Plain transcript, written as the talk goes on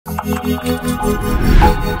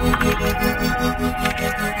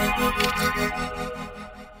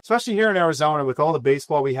Especially here in Arizona with all the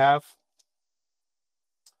baseball we have.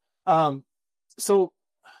 So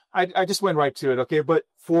I just went right to it, okay? But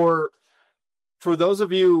for those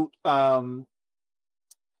of you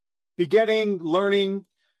beginning, learning,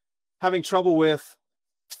 having trouble with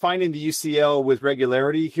finding the UCL with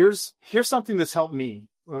regularity, here's something that's helped me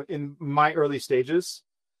in my early stages.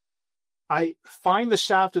 I find the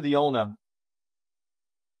shaft of the ulna.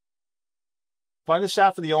 Find the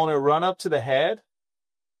shaft of the ulna, run up to the head.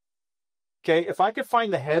 Okay, if I could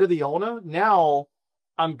find the head of the ulna, now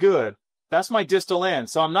I'm good. That's my distal end.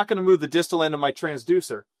 So I'm not going to move the distal end of my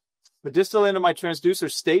transducer. The distal end of my transducer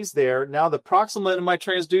stays there. Now the proximal end of my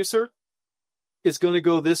transducer is going to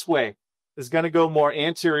go this way. It's going to go more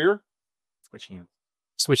anterior. Switch hands.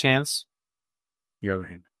 Switch hands. Your other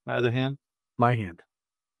hand. My other hand. My hand.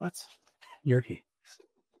 What? Your hand.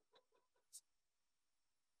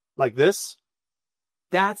 Like this?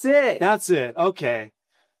 That's it. That's it. Okay.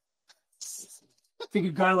 I think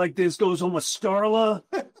a guy like this goes home with Starla.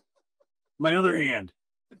 My other hand.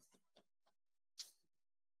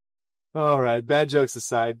 All right. Bad jokes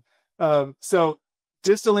aside. So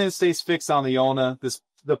distal end stays fixed on the ulna.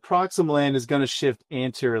 The proximal end is going to shift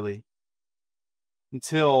anteriorly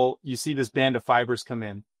until you see this band of fibers come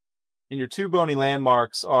in. And your two bony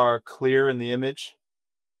landmarks are clear in the image.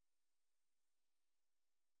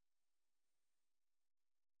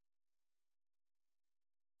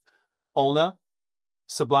 Ulna,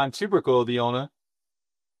 sublime tubercle of the ulna.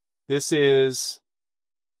 This is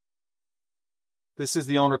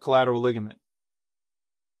the ulnar collateral ligament.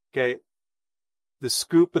 Okay. The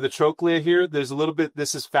scoop of the trochlea here, there's a little bit,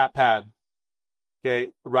 this is fat pad.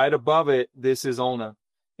 Okay. Right above it, this is ulna.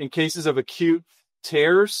 In cases of acute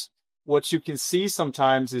tears, what you can see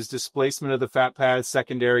sometimes is displacement of the fat pad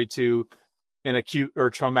secondary to an acute or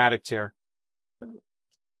traumatic tear.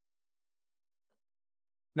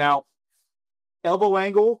 Now, elbow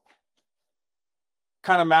angle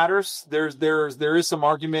kind of matters. There is some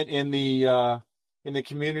argument in the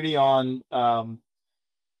community on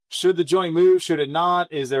should the joint move, should it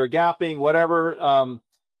not? Is there a gapping? Whatever.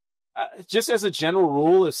 Just as a general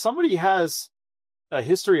rule, if somebody has a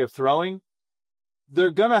history of throwing, they're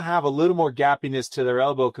gonna have a little more gappiness to their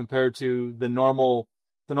elbow compared to the normal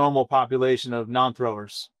population of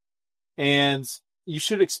non-throwers, and you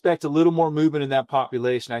should expect a little more movement in that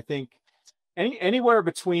population. I think anywhere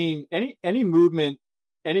between any movement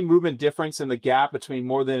difference in the gap between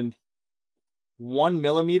more than 1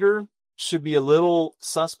 millimeter should be a little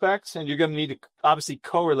suspect, and you're going to need to obviously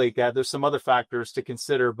correlate that. There's some other factors to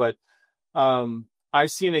consider, but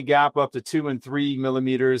I've seen a gap up to 2 and 3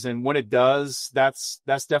 millimeters, and when it does, that's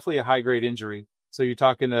definitely a high grade injury. So you're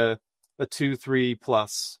talking a 2-3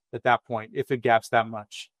 plus at that point if it gaps that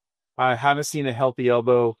much. I haven't seen a healthy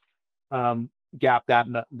elbow gap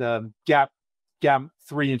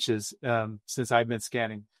 3 inches since I've been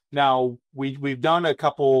scanning. Now we've done a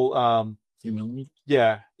couple.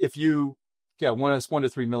 Yeah, 1 to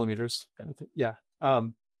 3 millimeters. Yeah.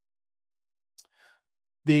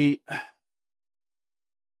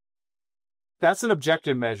 That's an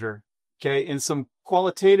objective measure. Okay, in some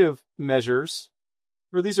qualitative measures,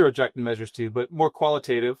 or these are objective measures too, but more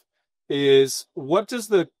qualitative is what does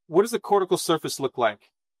the cortical surface look like?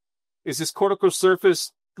 Is this cortical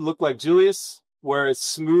surface look like Julius, where it's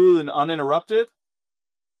smooth and uninterrupted?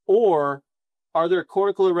 Or are there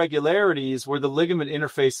cortical irregularities where the ligament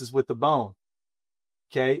interfaces with the bone?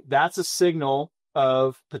 Okay, that's a signal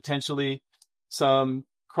of potentially some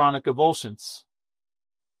chronic avulsions.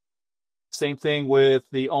 Same thing with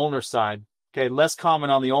the ulnar side. Okay, less common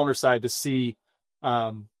on the ulnar side to see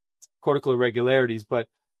cortical irregularities, but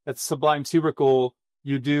at the sublime tubercle,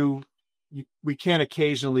 we can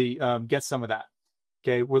occasionally get some of that.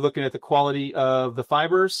 Okay, we're looking at the quality of the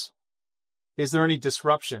fibers. Is there any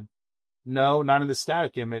disruption? No, not in the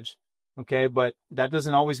static image. Okay, but that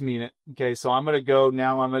doesn't always mean it. Okay, so I'm going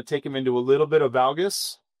to take him into a little bit of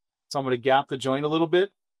valgus. So I'm going to gap the joint a little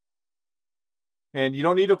bit. And you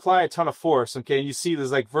don't need to apply a ton of force. Okay, and you see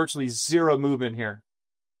there's like virtually zero movement here.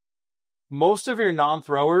 Most of your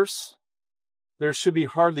non-throwers, there should be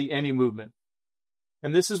hardly any movement.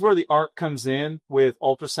 And this is where the art comes in with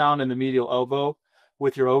ultrasound in the medial elbow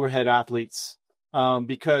with your overhead athletes.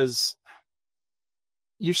 Because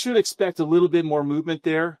you should expect a little bit more movement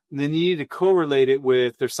there. And then you need to correlate it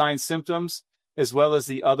with their signs, symptoms, as well as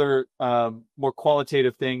the other more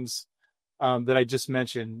qualitative things that I just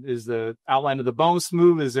mentioned. Is the outline of the bone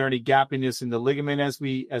smooth? Is there any gappiness in the ligament as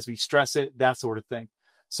we stress it? That sort of thing.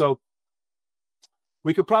 So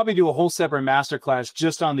We could probably do a whole separate masterclass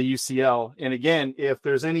just on the UCL. And again, if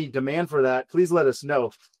there's any demand for that, please let us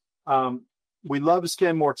know. We'd love to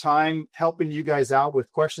spend more time helping you guys out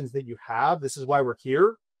with questions that you have. This is why we're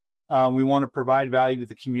here. We want to provide value to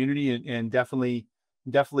the community and definitely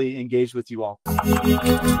engage with you all.